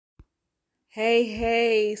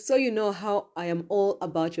Hey, so you know how I am all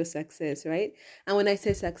about your success, right? And when I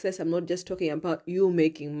say success, I'm not just talking about you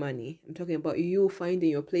making money. I'm talking about you finding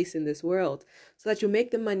your place in this world so that you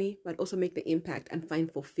make the money, but also make the impact and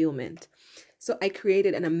find fulfillment. So I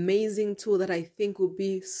created an amazing tool that I think will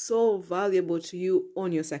be so valuable to you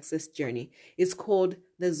on your success journey. It's called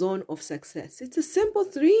the Zone of Success. It's a simple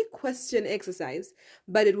 3-question exercise,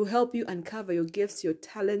 but it will help you uncover your gifts, your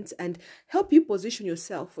talents, and help you position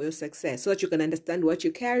yourself for your success so that you can understand what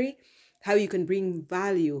you carry, how you can bring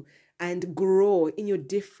value and grow in your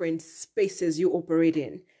different spaces you operate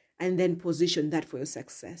in, and then position that for your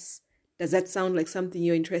success. Does that sound like something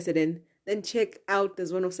you're interested in? Then check out the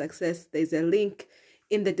Zone of Success. There's a link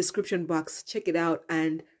in the description box. Check it out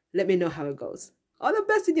and let me know how it goes. All the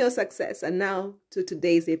best in your success. And now to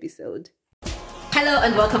today's episode. Hello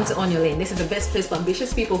and welcome to On Your Lane. This is the best place for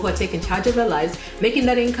ambitious people who are taking charge of their lives, making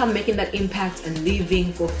that income, making that impact, and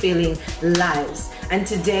living fulfilling lives. And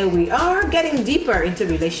today we are getting deeper into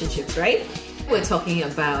relationships, right? We're talking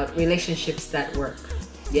about relationships that work.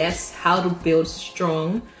 Yes, how to build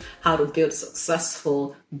strong, how to build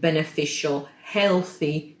successful, beneficial,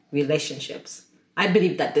 healthy relationships. I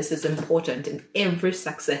believe that this is important in every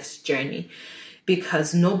success journey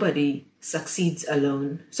because nobody succeeds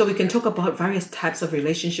alone. So we can talk about various types of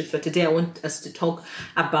relationships, but today I want us to talk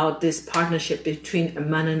about this partnership between a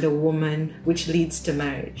man and a woman, which leads to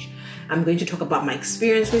marriage. I'm going to talk about my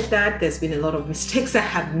experience with that. There's been a lot of mistakes I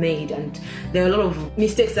have made, and there are a lot of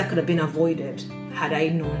mistakes that could have been avoided had I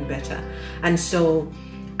known better. And so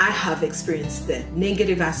I have experienced the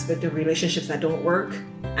negative aspect of relationships that don't work,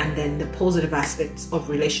 and then the positive aspects of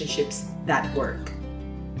relationships that work.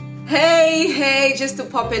 Hey, just to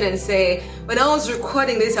pop in and say, when I was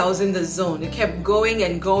recording this, I was in the zone. It kept going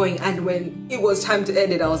and going, and when it was time to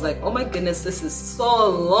end it, I was like, oh my goodness, this is so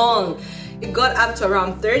long. It got up to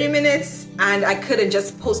around 30 minutes, and I couldn't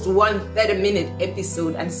just post one 30-minute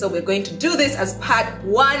episode, and so we're going to do this as part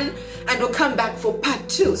 1, and we'll come back for part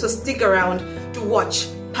 2, so stick around to watch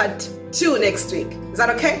part 2 next week. Is that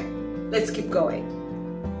okay? Let's keep going.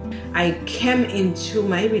 I came into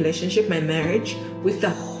my relationship, my marriage, with the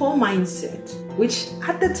whole mindset, which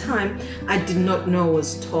at the time I did not know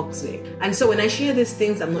was toxic. And so when I share these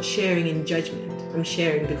things, I'm not sharing in judgment. I'm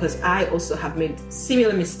sharing because I also have made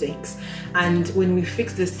similar mistakes. And when we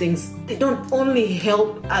fix these things, they don't only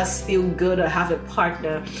help us feel good or have a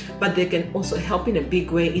partner, but they can also help in a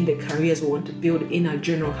big way in the careers we want to build, in our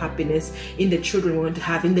general happiness, in the children we want to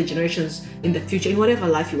have, in the generations in the future, in whatever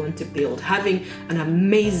life you want to build. Having an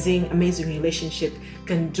amazing relationship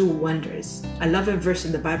can do wonders. I love a verse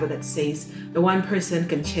in the Bible that says, the one person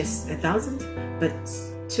can chase 1,000, but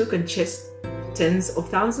 2 can chase tens of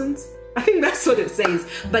thousands. I think that's what it says,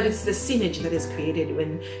 but it's the synergy that is created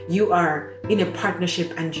when you are in a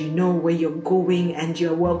partnership and you know where you're going and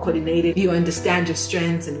you're well coordinated. You understand your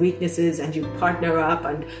strengths and weaknesses and you partner up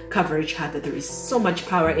and cover each other. There is so much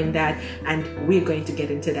power in that, and we're going to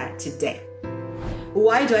get into that today.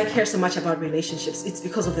 Why do I care so much about relationships? It's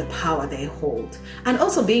because of the power they hold. And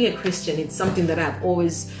also being a Christian, it's something that I've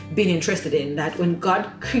always been interested in, that when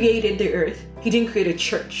God created the earth, He didn't create a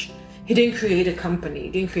church. He didn't create a company. He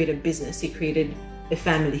didn't create a business. He created a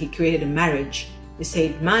family. He created a marriage. He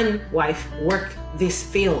said, man, wife, work this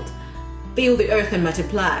field. Fill the earth and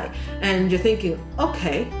multiply. And you're thinking,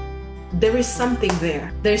 okay, there is something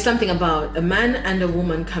there. There is something about a man and a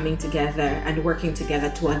woman coming together and working together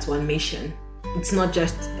towards one mission. It's not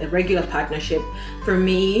just a regular partnership. For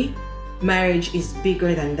me, marriage is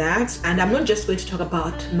bigger than that. And I'm not just going to talk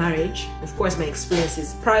about marriage. Of course, my experience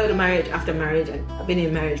is prior to marriage, after marriage, and I've been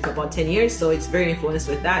in marriage for about 10 years, so it's very influenced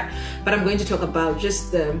with that. But I'm going to talk about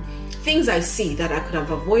just the things I see that I could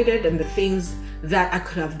have avoided and the things that I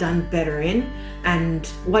could have done better in and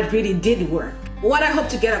what really did work. What I hope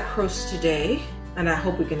to get across today, and I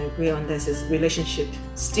hope we can agree on this, is relationships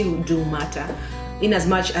still do matter. In as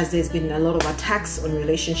much as there's been a lot of attacks on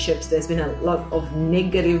relationships, there's been a lot of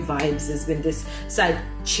negative vibes, there's been this side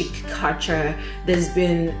chick culture, there's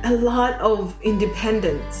been a lot of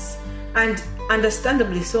independence, and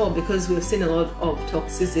understandably so, because we've seen a lot of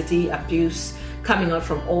toxicity, abuse coming out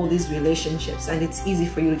from all these relationships, and it's easy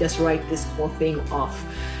for you to just write this whole thing off.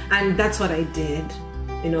 And that's what I did,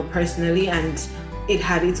 personally, and it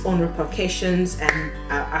had its own repercussions, and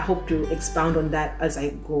I hope to expound on that as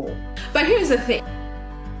I go. But here's the thing.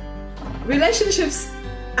 Relationships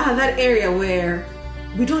are that area where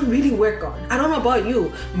we don't really work on. I don't know about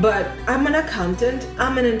you, but I'm an accountant,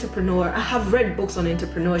 I'm an entrepreneur, I have read books on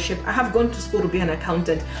entrepreneurship, I have gone to school to be an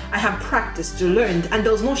accountant, I have practiced to learn, and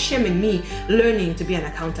there was no shame in me learning to be an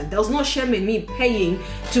accountant. There was no shame in me paying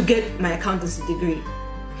to get my accountancy degree.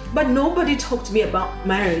 But nobody talked to me about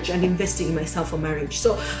marriage and investing in myself for marriage.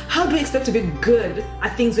 So how do we expect to be good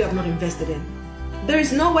at things we have not invested in? There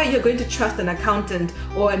is no way you're going to trust an accountant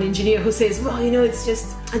or an engineer who says, well, I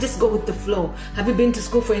just go with the flow. Have you been to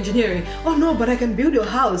school for engineering? Oh no, but I can build your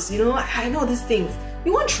house. I know these things.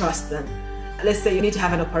 You won't trust them. Let's say you need to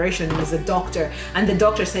have an operation as a doctor, and the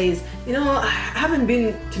doctor says, I haven't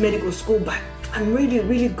been to medical school, but I'm really,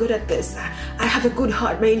 really good at this. I have a good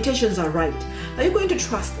heart. My intentions are right. Are you going to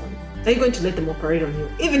trust them? Are you going to let them operate on you?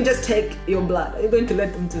 Even just take your blood. Are you going to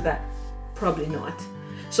let them do that? Probably not.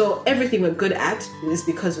 So everything we're good at is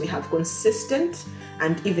because we have consistent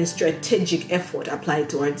and even strategic effort applied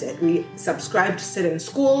towards it. We subscribe to certain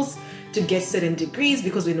schools to get certain degrees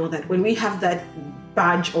because we know that when we have that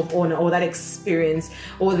badge of honor or that experience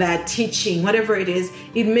or that teaching, whatever it is,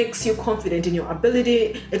 it makes you confident in your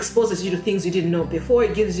ability, exposes you to things you didn't know before,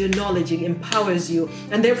 it gives you knowledge, it empowers you,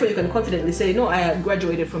 and therefore you can confidently say, no, I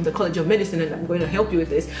graduated from the College of Medicine and I'm going to help you with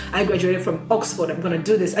this. I graduated from Oxford, I'm going to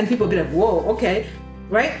do this. And people will be like, whoa, okay,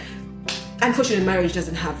 right? Unfortunately, marriage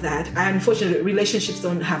doesn't have that. Unfortunately, relationships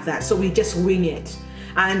don't have that. So we just wing it.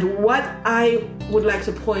 And what I would like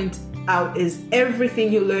to point out is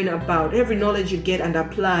everything you learn about, every knowledge you get and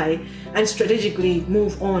apply and strategically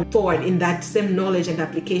move on forward in that same knowledge and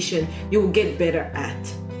application, you will get better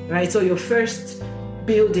at, right? So your first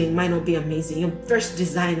building might not be amazing. Your first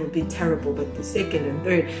design will be terrible, but the second and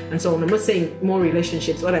third and so on. I'm not saying more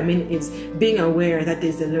relationships. What I mean is being aware that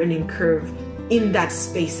there's a learning curve in that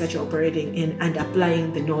space that you're operating in and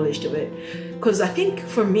applying the knowledge to it. Because I think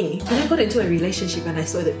for me, when I got into a relationship and I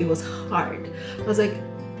saw that it was hard, I was like,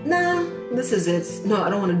 nah, this is it. No, I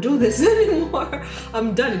don't want to do this anymore.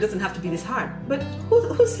 I'm done. It doesn't have to be this hard. But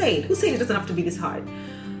who said? Who said it doesn't have to be this hard?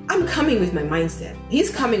 I'm coming with my mindset. He's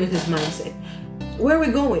coming with his mindset. Where are we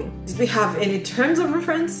going? Did we have any terms of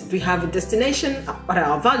reference? Do we have a destination? What are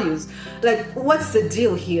our values? Like, what's the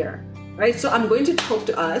deal here? Right? So I'm going to talk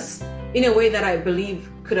to us in a way that I believe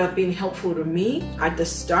could have been helpful to me at the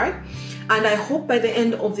start. And I hope by the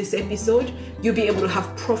end of this episode, you'll be able to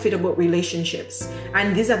have profitable relationships.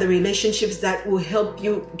 And these are the relationships that will help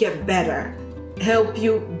you get better, help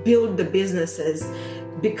you build the businesses,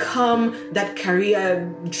 become that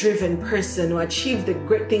career-driven person, or achieve the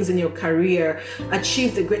great things in your career,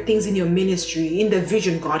 achieve the great things in your ministry, in the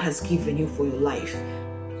vision God has given you for your life.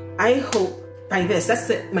 I hope by this, that's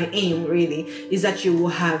my aim really, is that you will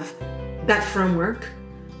have that framework,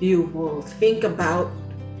 you will think about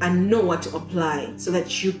and know what to apply so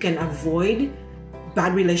that you can avoid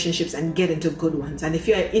bad relationships and get into good ones. And if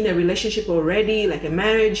you're in a relationship already, like a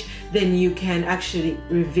marriage, then you can actually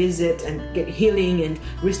revisit and get healing and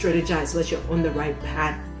re-strategize so that you're on the right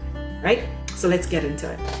path, right? So let's get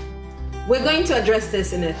into it. We're going to address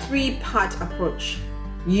this in a 3-part approach.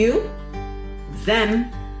 You,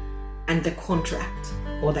 them, and the contract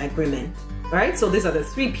or the agreement. All right, so these are the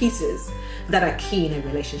 3 pieces that are key in a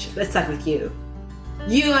relationship. Let's start with you.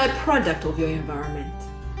 You are a product of your environment.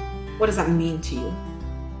 What does that mean to you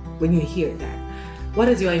when you hear that? What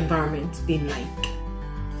has your environment been like?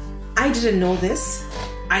 I didn't know this.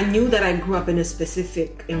 I knew that I grew up in a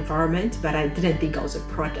specific environment, but I didn't think I was a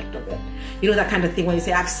product of it. You know that kind of thing when you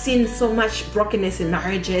say, I've seen so much brokenness in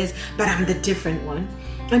marriages, but I'm the different one.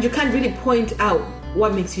 And you can't really point out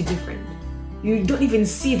what makes you different. You don't even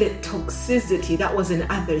see the toxicity that was in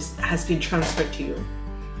others has been transferred to you.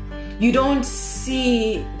 You don't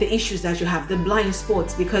see the issues that you have, the blind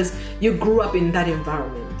spots, because you grew up in that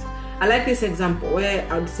environment. I like this example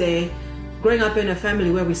where I would say, growing up in a family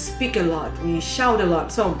where we speak a lot, we shout a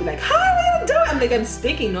lot. So I'll be like, how are you doing? I'm like, I'm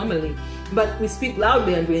speaking normally, but we speak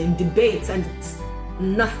loudly and we're in debates and it's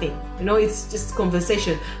nothing. It's just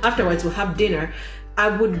conversation. Afterwards, we'll have dinner. I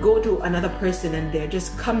would go to another person and they're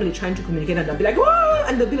just calmly trying to communicate and I'll be like, whoa!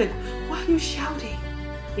 And they'll be like, why are you shouting?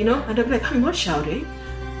 And I'll be like, I'm not shouting.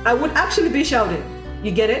 I would actually be shouting. You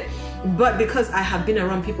get it? But because I have been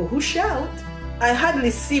around people who shout, I hardly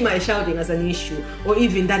see my shouting as an issue or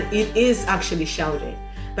even that it is actually shouting.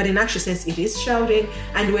 But in actual sense, it is shouting.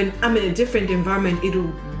 And when I'm in a different environment, it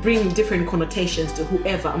will bring different connotations to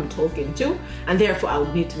whoever I'm talking to. And therefore, I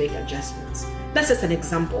would need to make adjustments. That's just an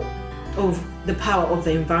example of the power of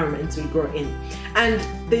the environment we grow in. And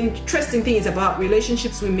the interesting thing is about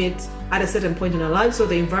relationships we meet at a certain point in our lives. So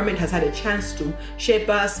the environment has had a chance to shape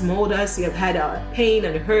us, mold us. We have had our pain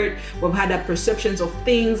and hurt. We've had our perceptions of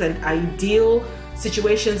things and ideal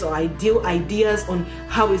situations or ideal ideas on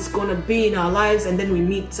how it's going to be in our lives. And then we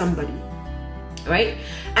meet somebody, right?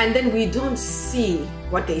 And then we don't see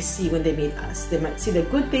what they see when they meet us. They might see the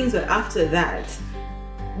good things, but after that,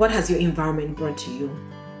 what has your environment brought to you?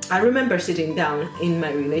 I remember sitting down in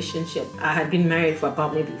my relationship. I had been married for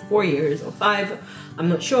about maybe 4 years or 5. I'm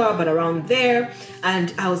not sure, but around there.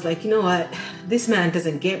 And I was like, you know what? This man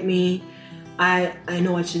doesn't get me. I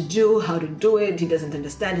know what to do, how to do it. He doesn't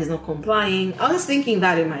understand. He's not complying. I was thinking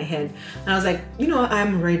that in my head. And I was like, you know,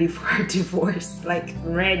 I'm ready for a divorce. Like,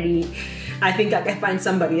 ready. I think I can find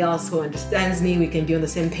somebody else who understands me. We can be on the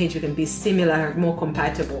same page. We can be similar, more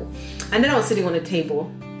compatible. And then I was sitting on a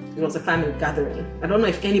table. It was a family gathering. I don't know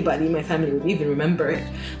if anybody in my family would even remember it,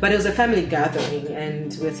 but it was a family gathering,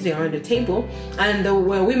 and we were sitting around the table, and there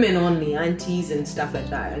were women only, aunties and stuff like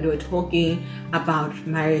that, and they were talking about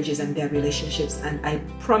marriages and their relationships. And I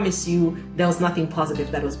promise you, there was nothing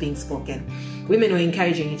positive that was being spoken. Women were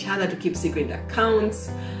encouraging each other to keep secret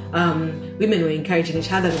accounts. Women were encouraging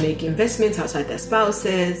each other to make investments outside their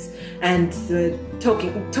spouses, and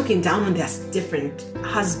talking down on their different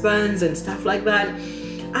husbands and stuff like that.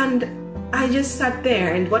 And I just sat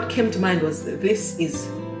there, and what came to mind was, this is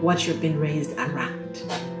what you've been raised around.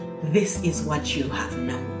 This is what you have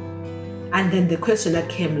known. And then the question that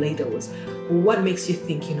came later was, what makes you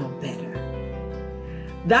think you know better?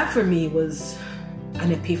 That for me was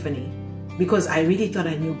an epiphany, because I really thought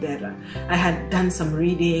I knew better. I had done some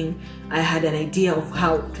reading. I had an idea of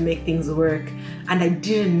how to make things work. And I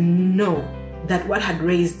didn't know that what had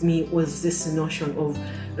raised me was this notion of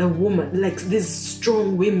a woman, like these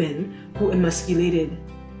strong women who emasculated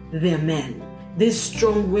their men, these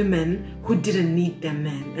strong women who didn't need their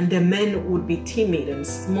men, and their men would be timid and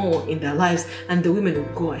small in their lives, and the women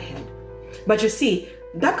would go ahead. But you see,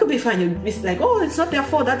 that could be fine. It's like, oh, it's not their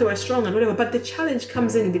fault that they were strong and whatever. But the challenge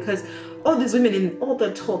comes in because all these women in all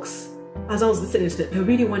the talks, as I was listening to them, they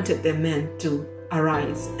really wanted their men to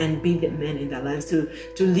arise and be the men in their lives, to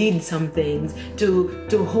lead some things,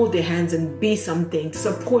 to hold their hands and be something, to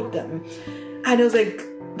support them. And I was like,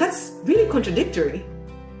 that's really contradictory.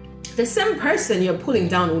 The same person you're pulling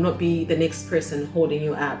down will not be the next person holding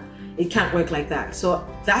you up. It can't work like that. So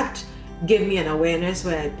that gave me an awareness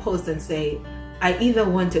where I paused and say, I either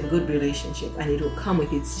want a good relationship and it will come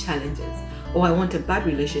with its challenges, or I want a bad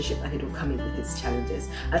relationship and it will come in with its challenges.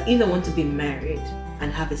 I either want to be married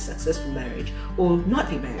and have a successful marriage, or not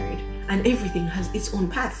be married, and everything has its own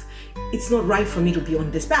path. It's not right for me to be on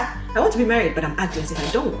this path. I want to be married, but I'm acting as if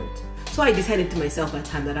I don't want. So I decided to myself at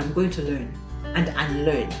time that I'm going to learn and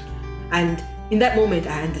unlearn. And in that moment,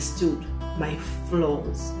 I understood my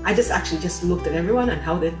flaws. I just looked at everyone and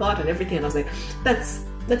how they thought and everything, and I was like, that's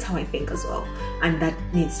how I think as well. And that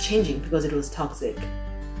needs changing, because it was toxic.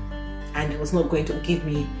 And it was not going to give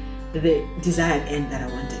me the desired end that I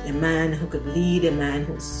wanted. A man who could lead, a man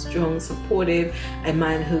who's strong, supportive, a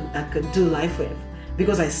man who I could do life with.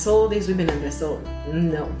 Because I saw these women and I saw,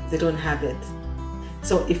 no, they don't have it.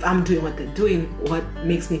 So if I'm doing what they're doing, what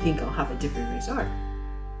makes me think I'll have a different result?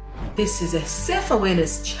 This is a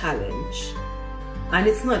self-awareness challenge. And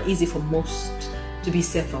it's not easy for most to be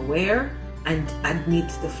self-aware and admit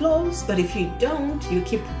the flaws, but if you don't, you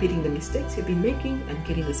keep repeating the mistakes you've been making and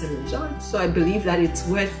getting the same results. So I believe that it's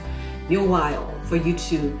worth your while for you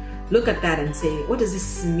to look at that and say, what does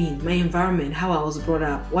this mean? My environment, how I was brought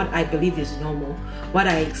up, what I believe is normal, what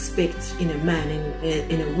I expect in a man,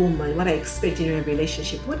 in a woman, what I expect in a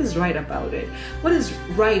relationship. What is right about it? What is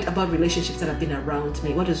right about relationships that have been around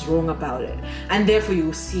me? What is wrong about it? And therefore you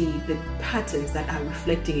will see the patterns that are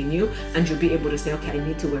reflecting in you, and you'll be able to say, okay, I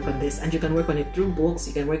need to work on this. And you can work on it through books,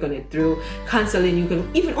 you can work on it through counseling, you can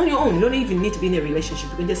even on your own. You don't even need to be in a relationship.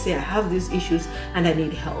 You can just say, I have these issues and I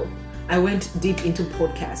need help. I went deep into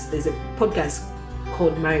podcasts. There's a podcast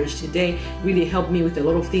called Marriage Today. Really helped me with a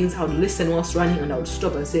lot of things. I would listen whilst running, and I would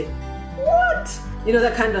stop and say, what? You know,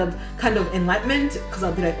 that kind of enlightenment, because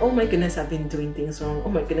I'll be like, oh my goodness, I've been doing things wrong. Oh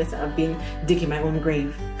my goodness, I've been digging my own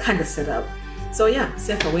grave kind of setup. So yeah,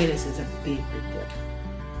 self-awareness is a big deal.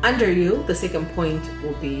 Under you, the second point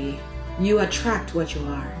will be, you attract what you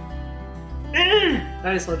are.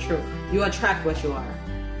 That is so true. You attract what you are.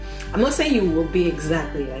 I'm not saying you will be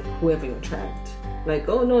exactly like whoever you attract. Like,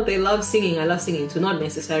 oh no, they love singing, I love singing. So not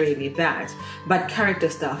necessarily that, but character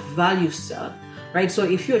stuff, value stuff, right? So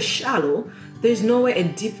if you're shallow, there's no way a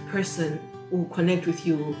deep person will connect with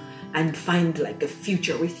you and find like a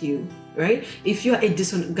future with you, right? If you're a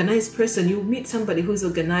disorganized person, you meet somebody who's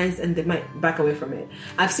organized and they might back away from it.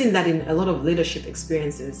 I've seen that in a lot of leadership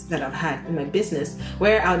experiences that I've had in my business,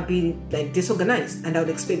 where I would be like disorganized and I would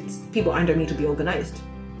expect people under me to be organized.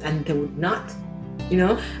 And they would not, you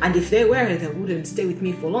know, and if they were, they wouldn't stay with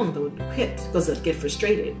me for long. They would quit because they'd get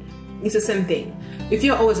frustrated. It's the same thing. If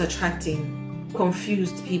you're always attracting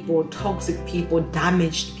confused people, toxic people,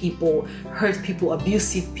 damaged people, hurt people,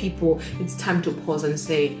 abusive people, it's time to pause and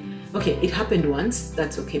say, Okay, it happened once,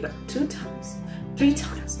 that's okay, but 2 times, 3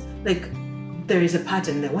 times, like there is a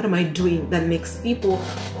pattern there. What am I doing that makes people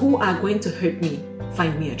who are going to hurt me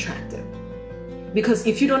find me attractive? Because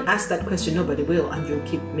if you don't ask that question, nobody will, and you'll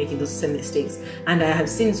keep making those same mistakes. And I have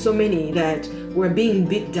seen so many that were being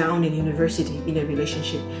beat down in university, in a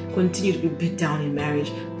relationship, continue to be beat down in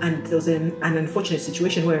marriage. And there was an unfortunate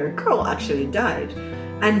situation where a girl actually died.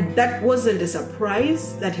 And that wasn't a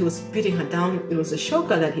surprise that he was beating her down. It was a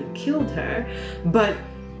shocker that he killed her. But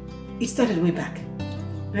it started way back,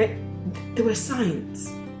 right? There were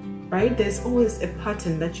signs, right? There's always a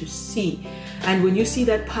pattern that you see. And when you see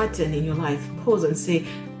that pattern in your life, pause and say,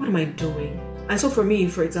 what am I doing? And so for me,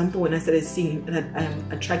 for example, when I started seeing that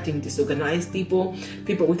I'm attracting disorganized people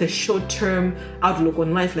with a short-term outlook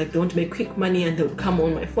on life, like they want to make quick money and they would come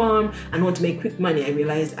on my farm and want to make quick money, I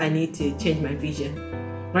realized I need to change my vision.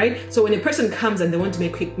 Right? So when a person comes and they want to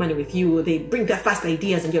make quick money with you, they bring their fast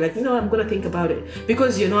ideas and you're like, I'm going to think about it.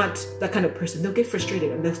 Because you're not that kind of person. They'll get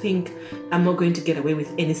frustrated and they'll think, I'm not going to get away with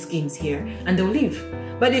any schemes here. And they'll leave.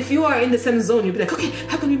 But if you are in the same zone, you'll be like, okay,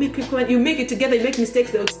 how can we make quick money? You make it together, you make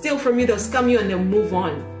mistakes, they'll steal from you, they'll scam you, and they'll move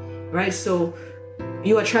on. Right? So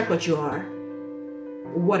you attract what you are.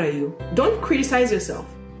 What are you? Don't criticize yourself.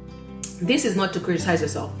 This is not to criticize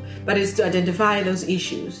yourself, but it's to identify those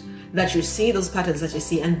issues that you see, those patterns that you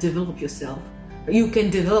see, and develop yourself. You can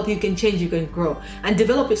develop, you can change, you can grow, and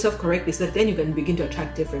develop yourself correctly so that then you can begin to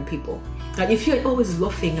attract different people. And if you're always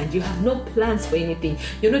laughing and you have no plans for anything,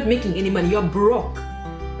 you're not making any money, you're broke,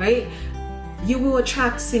 right? You will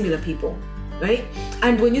attract similar people, right?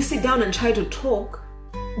 And when you sit down and try to talk,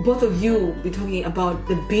 both of you will be talking about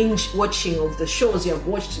the binge watching of the shows you have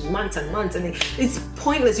watched months and months, and it's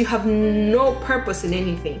pointless. You have no purpose in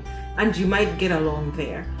anything, and you might get along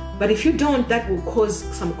there. But if you don't, that will cause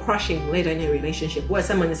some crushing later in a relationship where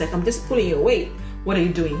someone is like, I'm just pulling your weight. What are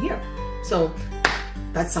you doing here? So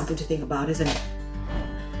that's something to think about, isn't it?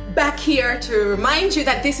 Back here to remind you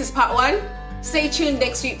that this is part 1. Stay tuned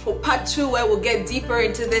next week for part 2, where we'll get deeper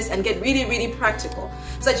into this and get really, really practical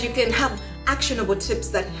so that you can have actionable tips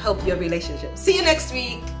that help your relationship. See you next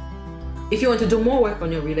week. If you want to do more work on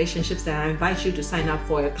your relationships, then I invite you to sign up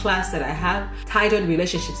for a class that I have titled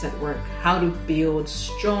Relationships at Work: How to Build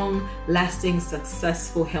Strong, Lasting,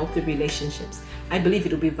 Successful, Healthy Relationships. I believe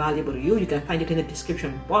it will be valuable to you. You can find it in the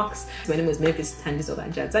description box. My name is Memphis Thandiso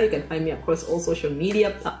Olanjaza. You can find me across all social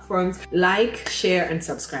media platforms. Like, share, and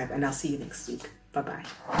subscribe, and I'll see you next week. Bye-bye.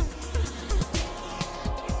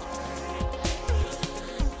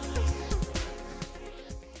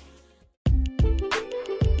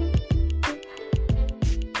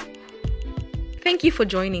 Thank you for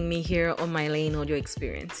joining me here on my Lane Audio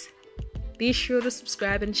Experience. Be sure to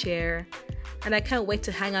subscribe and share, and I can't wait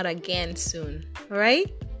to hang out again soon. All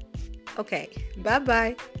right? Okay,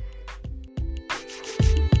 bye-bye.